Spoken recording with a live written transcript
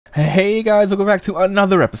Hey guys, welcome back to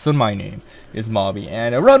another episode. My name is Mobby,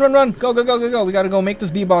 and run, go. We gotta go make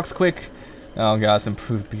this bee box quick. Oh guys,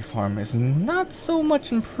 improved bee farm is not so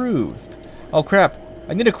much improved. Oh crap,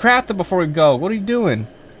 I need to craft it before we go. What are you doing?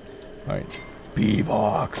 Alright, bee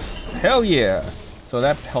box. Hell yeah. So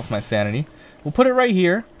that helps my sanity. We'll put it right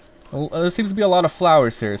here. Well, there seems to be a lot of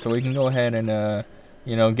flowers here, so we can go ahead and,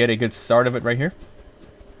 you know, get a good start of it right here.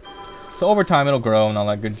 So over time it'll grow and all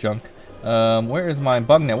that good junk. Where is my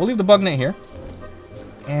bug net? We'll leave the bug net here.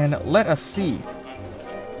 And let us see.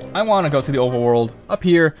 I want to go to the overworld up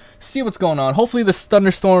here, see what's going on. Hopefully this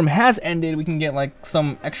thunderstorm has ended. We can get like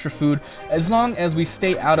some extra food. As long as we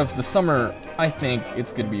stay out of the summer, I think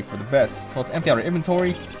it's going to be for the best. So let's empty out our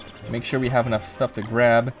inventory. Make sure we have enough stuff to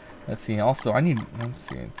grab. Let's see. Also, let's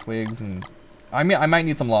see, twigs and... I might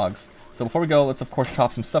need some logs. So before we go, let's of course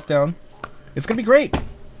chop some stuff down. It's going to be great.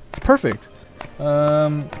 It's perfect.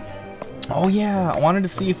 Oh yeah, I wanted to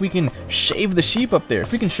see if we can shave the sheep up there.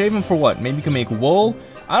 If we can shave them for what? Maybe we can make wool?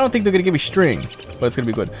 I don't think they're going to give me string, but it's going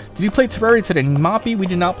to be good. Did you play Terraria today? Moppy, we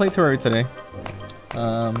did not play Terraria today.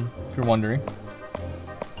 If you're wondering.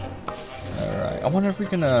 Alright, I wonder if we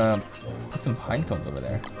can put some pine cones over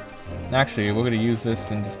there. Actually, we're going to use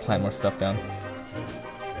this and just plant more stuff down.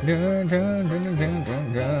 You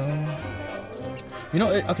know,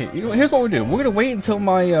 okay, here's what we'll do. We're going to wait until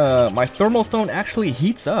my my thermal stone actually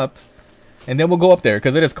heats up. And then we'll go up there,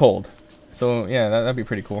 because it is cold. So, yeah, that'd be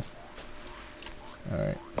pretty cool.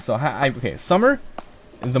 Alright, so, okay, summer,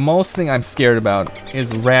 the most thing I'm scared about is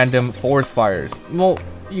random forest fires. Well,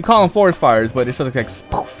 you call them forest fires, but it's just like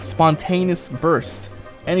poof, spontaneous burst.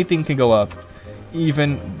 Anything can go up,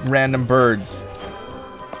 even random birds.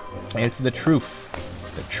 It's the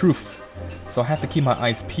truth. The truth. So I have to keep my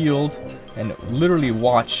eyes peeled and literally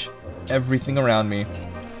watch everything around me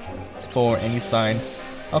for any sign.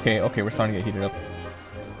 Okay, we're starting to get heated up.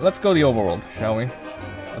 Let's go to the overworld, shall we?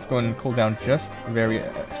 Let's go and cool down just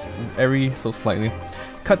very so slightly.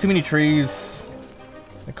 Cut too many trees.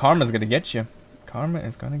 The karma's gonna get you. Karma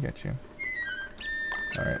is gonna get you.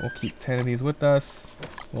 Alright, we'll keep 10 of these with us.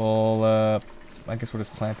 We'll, I guess we'll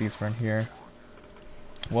just plant these right here.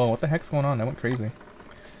 Whoa, what the heck's going on? That went crazy.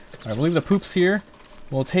 Alright, we'll leave the poops here.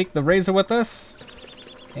 We'll take the razor with us.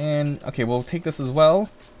 And, okay, we'll take this as well.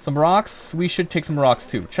 Some rocks. We should take some rocks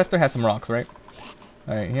too. Chester has some rocks, right?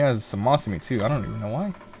 Alright, he has some moss in me too. I don't even know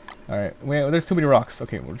why. Alright, wait, there's too many rocks.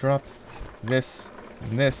 Okay, we'll drop this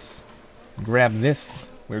and this. Grab this.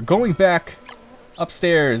 We're going back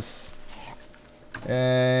upstairs.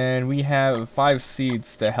 And we have 5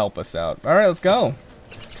 seeds to help us out. Alright, let's go.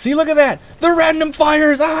 See, look at that! The random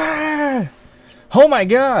fires! Ah! Oh my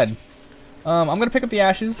god! I'm gonna pick up the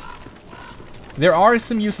ashes. There are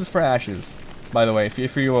some uses for ashes, by the way,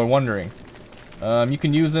 if you were wondering. You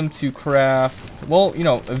can use them to craft... Well, you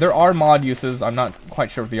know, there are mod uses. I'm not quite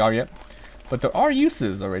sure what they are yet. But there are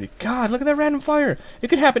uses already. God, look at that random fire. It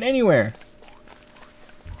could happen anywhere.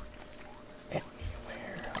 Anywhere.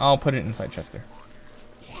 I'll put it inside Chester.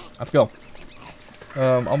 Let's go.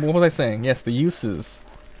 What was I saying? Yes, the uses.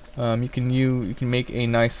 You can make a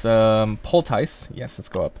nice poultice. Yes, let's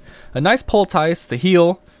go up. A nice poultice to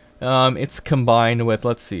heal. It's combined with,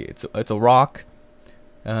 let's see, it's a rock,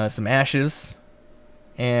 some ashes,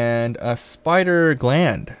 and a spider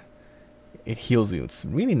gland. It heals you. It's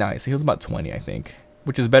really nice. It heals about 20, I think,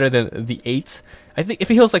 which is better than the 8. I think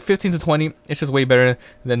if it heals like 15 to 20, it's just way better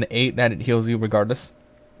than the 8 that it heals you regardless.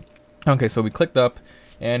 Okay, so we clicked up,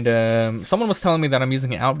 and someone was telling me that I'm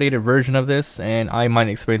using an outdated version of this, and I might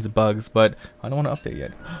experience bugs, but I don't want to update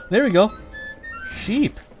yet. There we go.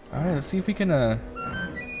 Sheep. All right, let's see if we can.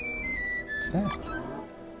 What's that?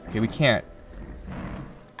 Okay, we can't.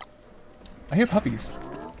 I hear puppies.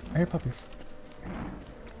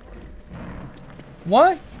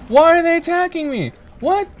 What? Why are they attacking me?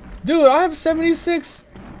 What? Dude, I have 76.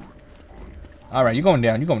 Alright, you're going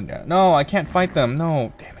down. No, I can't fight them.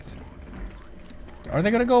 No, damn it. Are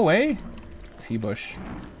they gonna go away? T-bush.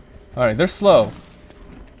 Alright, they're slow.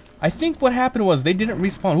 I think what happened was they didn't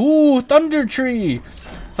respawn. Ooh, thunder tree.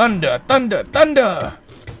 Thunder.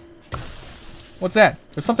 What's that?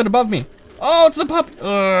 There's something above me. Oh, it's the puppy.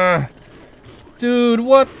 Ugh. Dude,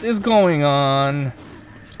 what is going on?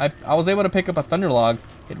 I was able to pick up a thunder log.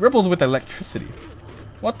 It ripples with electricity.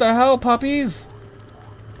 What the hell, puppies?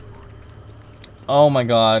 Oh my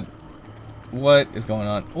god. What is going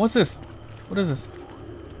on? What's this? What is this?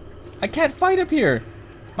 I can't fight up here.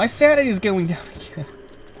 My sanity is going down again.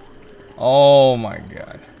 Oh my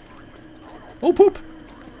god. Oh, poop.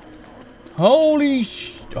 Holy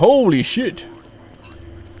shit.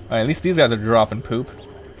 Alright, at least these guys are dropping poop.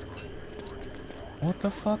 What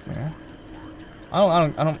the fuck, man?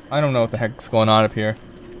 I don't know what the heck's going on up here.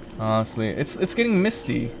 Honestly, it's getting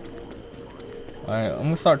misty. Alright, I'm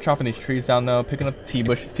gonna start chopping these trees down though, picking up tea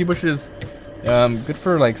bushes. Tea bushes, good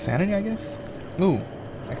for like sanity, I guess. Ooh,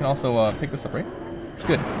 I can also pick this up, right? It's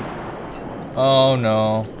good. Oh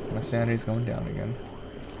no, my sanity's going down again.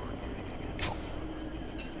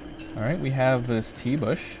 Alright, we have this tea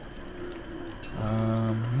bush.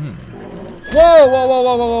 Whoa, whoa, whoa, whoa,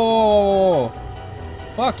 whoa, whoa, whoa!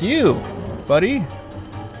 Fuck you, buddy.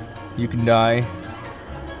 You can die.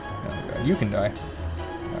 Oh god, you can die.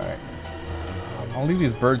 Alright. I'll leave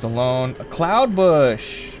these birds alone. A cloud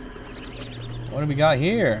bush! What do we got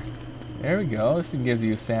here? There we go. This thing gives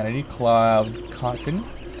you sanity. Cloud cotton.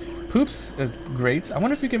 Poops, great. I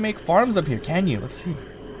wonder if you can make farms up here. Can you? Let's see.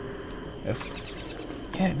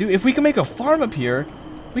 Yeah, dude, if we can make a farm up here,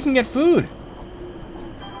 we can get food.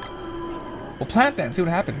 We'll plant that and see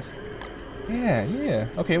what happens. Yeah, yeah.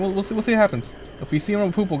 Okay, we'll see what happens. If we see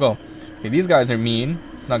them poop, we'll go. Okay, these guys are mean.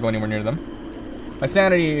 Let's not go anywhere near them. My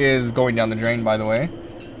sanity is going down the drain, by the way.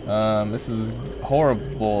 This is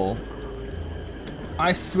horrible.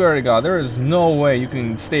 I swear to God, there is no way you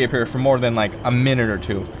can stay up here for more than like a minute or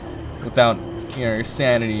two without, you know, your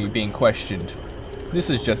sanity being questioned. This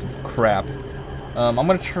is just crap. I'm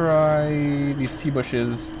gonna try these tea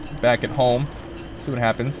bushes back at home. See what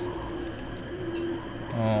happens.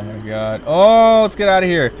 Oh my god. Oh, let's get out of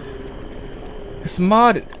here. This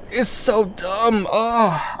mod is so dumb.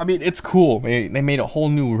 Oh, I mean, it's cool. They made a whole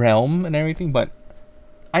new realm and everything, but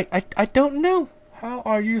I don't know. How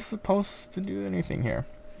are you supposed to do anything here?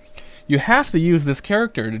 You have to use this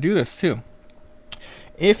character to do this too.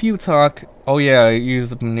 If you talk, oh yeah, I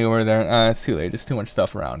use the manure there. It's too late. There's too much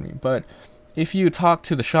stuff around me. But if you talk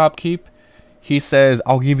to the shopkeep, he says,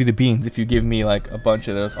 "I'll give you the beans if you give me like a bunch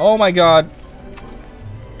of those." Oh my god.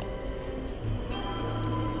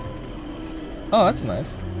 Oh, that's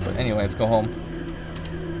nice. But anyway, let's go home.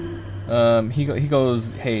 He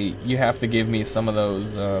goes, "Hey, you have to give me some of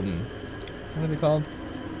those." What are they called?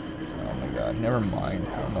 Oh my god, never mind.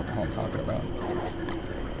 I don't know what the hell I'm talking about.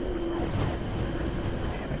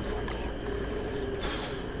 Damn it.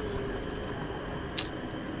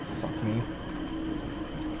 Fuck me.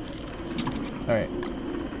 Alright.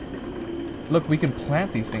 Look, we can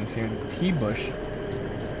plant these things here. This tea bush.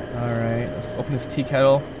 Alright, let's open this tea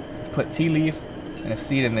kettle. Let's put tea leaf and a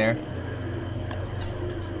seed in there.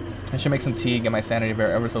 I should make some tea, get my sanity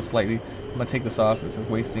ever so slightly. I'm gonna take this off. This is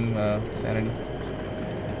wasting sanity.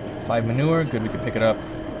 5 manure. Good, we can pick it up.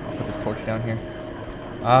 I'll put this torch down here.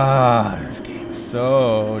 Ah, this game is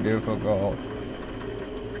so difficult.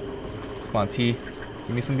 Come on, tea.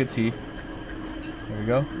 Give me some good tea. There we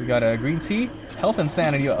go. We got a green tea. Health and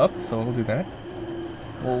sanity are up, so we'll do that.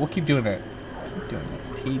 We'll keep doing that. Keep doing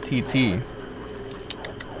that. Tea.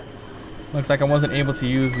 Looks like I wasn't able to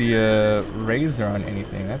use the razor on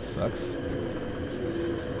anything. That sucks.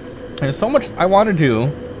 There's so much I want to do,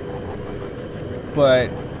 but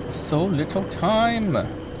so little time.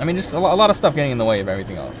 I mean, just a lot of stuff getting in the way of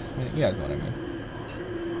everything else. You guys know what I mean.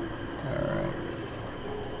 Alright.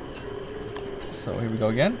 So here we go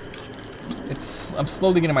again. I'm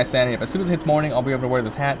slowly getting my sanity up. As soon as it hits morning, I'll be able to wear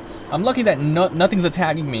this hat. I'm lucky that nothing's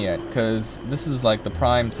attacking me yet, because this is like the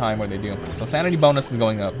prime time where they do. So sanity bonus is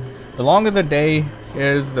going up. The longer the day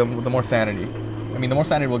is, the more sanity. I mean, the more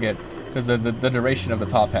sanity we'll get, because the duration of the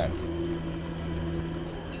top hat.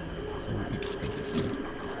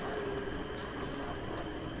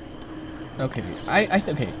 Okay,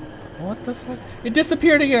 okay. What the fuck? It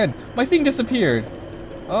disappeared again! My thing disappeared!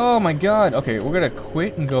 Oh my god. Okay, we're gonna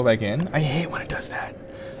quit and go back in. I hate when it does that.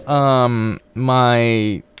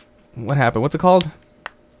 What happened? What's it called?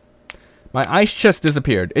 My ice chest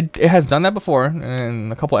disappeared. It has done that before,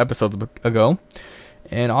 in a couple episodes ago.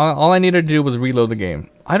 And all I needed to do was reload the game.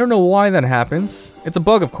 I don't know why that happens. It's a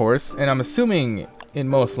bug, of course, and I'm assuming it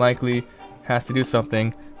most likely has to do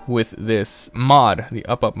something with this mod, the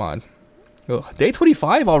up mod. Ugh, day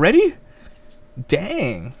 25 already?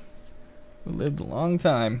 Dang. We lived a long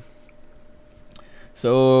time.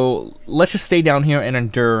 So let's just stay down here and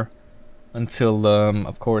endure until,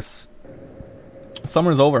 of course,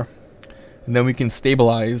 summer's over, and then we can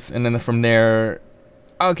stabilize. And then from there,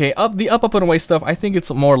 okay, the up and away stuff. I think it's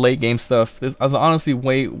more late game stuff. There's honestly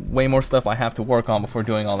way more stuff I have to work on before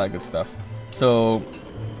doing all that good stuff. So,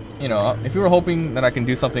 you know, if you were hoping that I can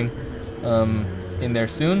do something in there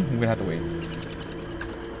soon, we're gonna have to wait.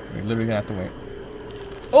 We're literally gonna have to wait.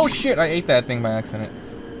 Oh shit! I ate that thing by accident.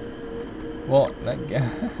 Well, I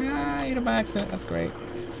ate it by accident. That's great.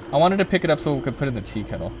 I wanted to pick it up so we could put it in the tea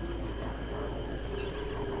kettle.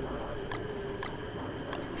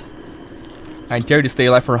 I dare to stay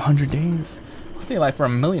alive for 100 days. I'll Stay alive for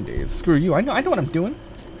 1,000,000 days. Screw you. I know what I'm doing.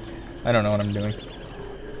 I don't know what I'm doing.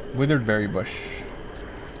 Withered berry bush.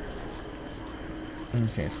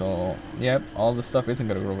 Okay, so yep, all this stuff isn't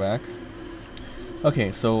gonna grow back.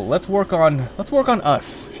 Okay, so let's work on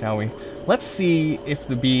us, shall we? Let's see if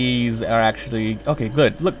the bees are actually okay.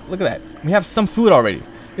 Good. Look at that. We have some food already.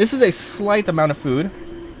 This is a slight amount of food.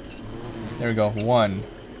 There we go. 1.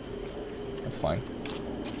 That's fine.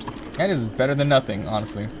 That is better than nothing,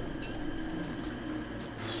 honestly.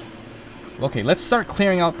 Okay, let's start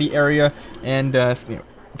clearing out the area, and okay,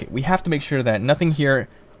 we have to make sure that nothing here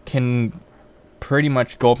can pretty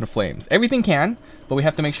much go up in flames. Everything can, but we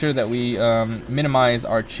have to make sure that we minimize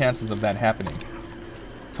our chances of that happening.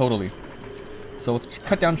 Totally. So let's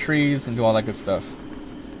cut down trees and do all that good stuff.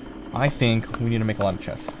 I think we need to make a lot of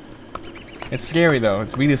chests. It's scary though.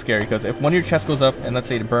 It's really scary because if one of your chests goes up and let's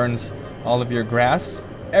say it burns all of your grass,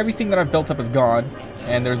 everything that I've built up is gone,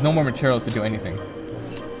 and there's no more materials to do anything.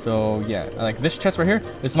 So yeah, like this chest right here,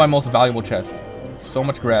 this is my most valuable chest. So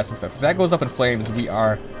much grass and stuff. If that goes up in flames, we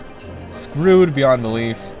are screwed beyond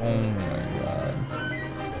belief. Oh my god.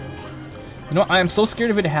 You know, I am so scared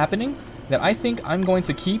of it happening that I think I'm going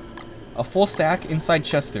to keep a full stack inside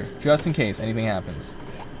Chester, just in case anything happens.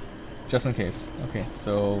 Just in case. Okay,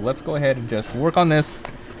 so let's go ahead and just work on this.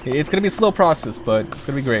 It's gonna be a slow process, but it's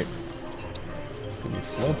gonna be great. It's gonna be a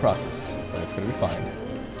slow process, but it's gonna be fine.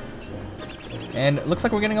 And it looks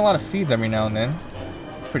like we're getting a lot of seeds every now and then.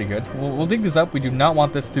 It's pretty good. We'll dig this up. We do not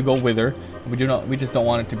want this to go wither. We just don't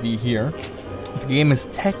want it to be here. The game is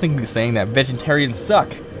technically saying that vegetarians suck.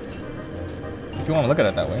 If you want to look at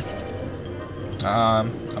it that way.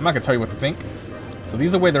 I'm not gonna tell you what to think. So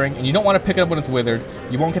these are withering, and you don't want to pick it up when it's withered.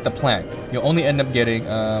 You won't get the plant. You'll only end up getting,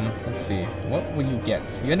 let's see, what will you get?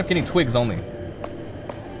 You end up getting twigs only.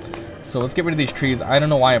 So let's get rid of these trees. I don't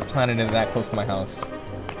know why I planted it that close to my house.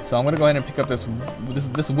 So I'm gonna go ahead and pick up this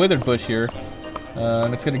withered bush here.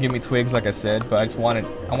 It's gonna give me twigs, like I said, but I want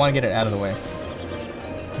to get it out of the way.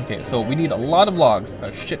 Okay, so we need a lot of logs,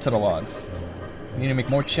 a shit ton of logs. We need to make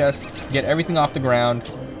more chests, get everything off the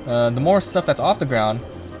ground. The more stuff that's off the ground,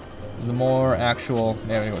 the more actual.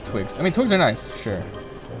 There we go, twigs. I mean, twigs are nice, sure.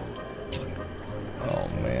 Oh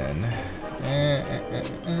man.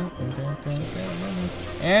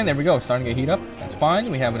 And there we go, starting to get heat up. That's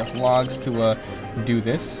fine. We have enough logs to do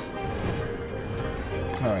this.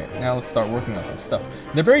 Alright, now let's start working on some stuff.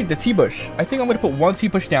 The tea bush. I think I'm gonna put 1 tea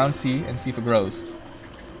bush down, and see if it grows.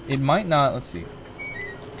 It might not. Let's see.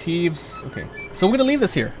 Teeves. Okay, so we're gonna leave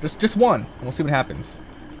this here. Just 1, and we'll see what happens.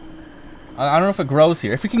 I don't know if it grows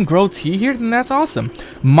here. If we can grow tea here, then that's awesome.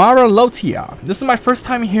 Maralotia. This is my first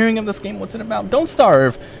time hearing of this game. What's it about? Don't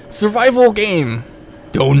starve. Survival game.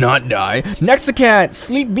 Do not die. Nexicat.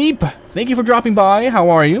 Sleep Beep. Thank you for dropping by. How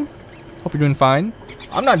are you? Hope you're doing fine.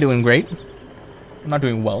 I'm not doing great. I'm not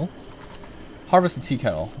doing well. Harvest the tea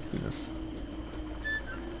kettle. Let's do this.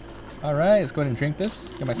 Alright, let's go ahead and drink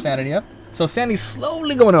this. Get my sanity up. So sanity's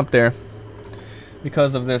slowly going up there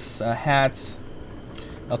because of this hat.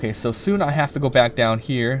 Okay, so soon I have to go back down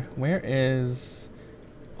here. Where is...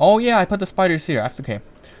 Oh yeah, I put the spiders here. Okay.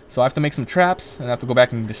 So I have to make some traps, and I have to go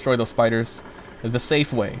back and destroy those spiders the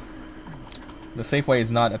safe way. The safe way is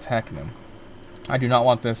not attacking them. I do not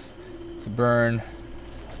want this to burn.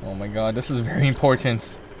 Oh my god, this is very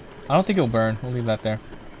important. I don't think it'll burn. We'll leave that there.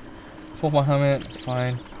 Football helmet, it's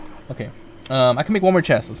fine. Okay. I can make 1 more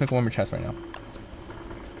chest. Let's make 1 more chest right now.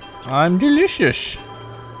 I'm delicious.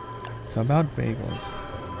 It's about bagels.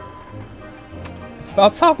 It's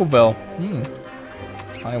about Taco Bell.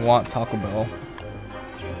 I want Taco Bell.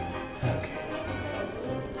 Okay.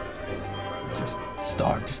 Just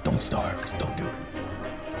starve. Just don't starve. Just don't do it.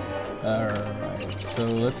 Alright. So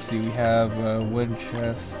let's see. We have a wood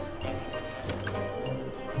chest.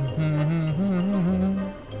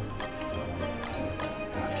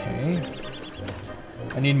 Okay.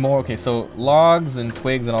 I need more. Okay, so logs and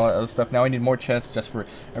twigs and all that other stuff. Now I need more chests just for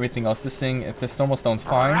everything else. This thing, if this thermal stone's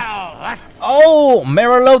fine. Oh,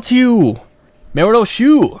 Marilotu!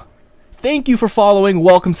 Mariloshu! Thank you for following.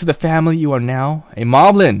 Welcome to the family. You are now a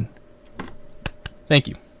Mablin. Thank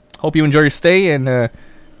you. Hope you enjoy your stay and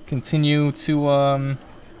continue to,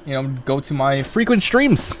 you know, go to my frequent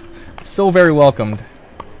streams. So very welcomed.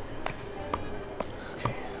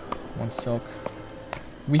 Okay, 1 silk.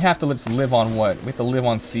 We have to live on what? We have to live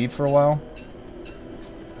on seed for a while.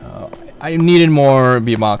 I needed more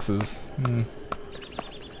bee boxes.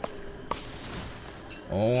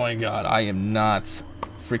 Oh my god, I am not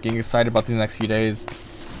freaking excited about these next few days.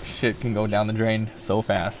 Shit can go down the drain so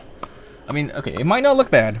fast. I mean, okay, it might not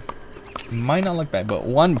look bad. It might not look bad, but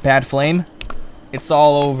 1 bad flame, it's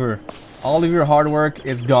all over. All of your hard work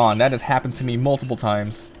is gone. That has happened to me multiple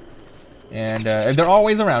times. And there are all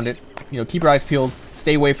ways around it. You know, keep your eyes peeled.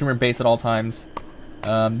 Stay away from your base at all times.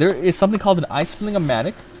 There is something called an ice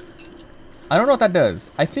filling-o-matic. I don't know what that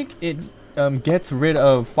does. I think it gets rid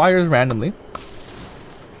of fires randomly.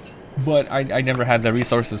 But I never had the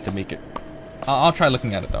resources to make it. I'll try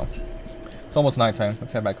looking at it though. It's almost nighttime.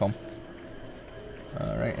 Let's head back home.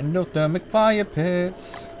 Alright, endothermic fire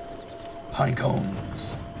pits. Pine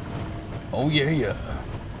cones. Oh yeah.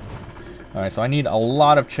 Alright, so I need a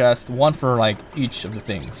lot of chests. One for like each of the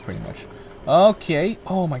things, pretty much. Okay.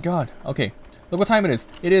 Oh my god. Okay. Look what time it is.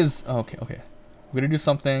 It is... Okay, okay. We're gonna do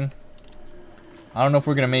something. I don't know if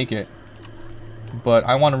we're gonna make it. But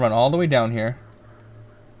I want to run all the way down here.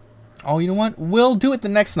 Oh, you know what? We'll do it the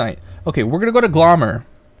next night. Okay, we're gonna go to Glommer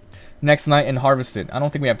next night and harvest it. I don't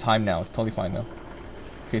think we have time now. It's totally fine though.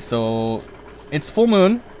 Okay, so it's full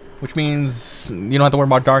moon, which means you don't have to worry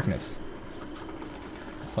about darkness.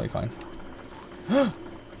 It's totally fine.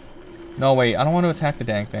 No, wait, I don't want to attack the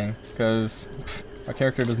dang thing because our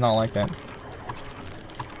character does not like that.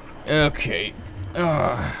 Okay.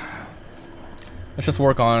 Let's just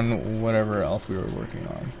work on whatever else we were working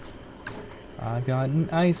on. I got an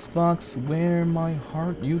icebox where my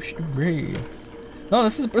heart used to be. No,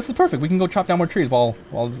 this is perfect. We can go chop down more trees while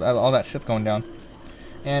all that shit's going down.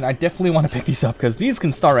 And I definitely want to pick these up because these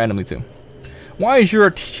can start randomly too. Why is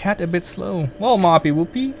your chat a bit slow? Well, Moppy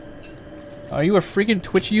Whoopie, are you a freaking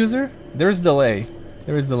Twitch user? There's delay.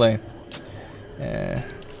 There is delay.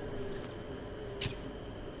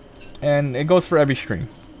 And it goes for every stream.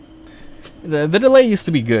 The delay used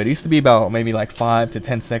to be good. It used to be about maybe like 5 to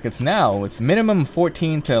 10 seconds. Now it's minimum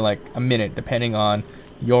 14 to like a minute, depending on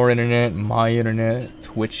your internet, my internet,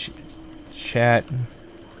 Twitch, chat.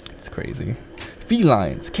 It's crazy.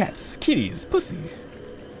 Felines, cats, kitties, pussy.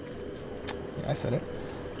 Yeah, I said it.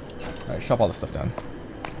 Alright, shove all this stuff down.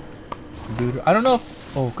 I don't know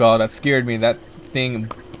if... Oh god, that scared me. That thing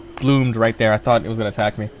bloomed right there. I thought it was going to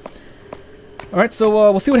attack me. Alright, so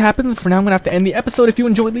we'll see what happens. For now, I'm going to have to end the episode. If you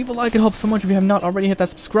enjoyed, leave a like. It helps so much. If you have not already, hit that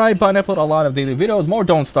subscribe button. I upload a lot of daily videos. More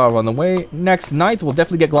Don't Starve on the way. Next night, we'll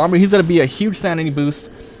definitely get Glommer. He's going to be a huge sanity boost.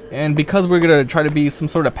 And because we're going to try to be some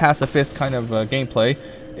sort of pacifist kind of gameplay,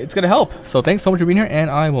 it's going to help. So thanks so much for being here, and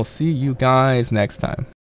I will see you guys next time.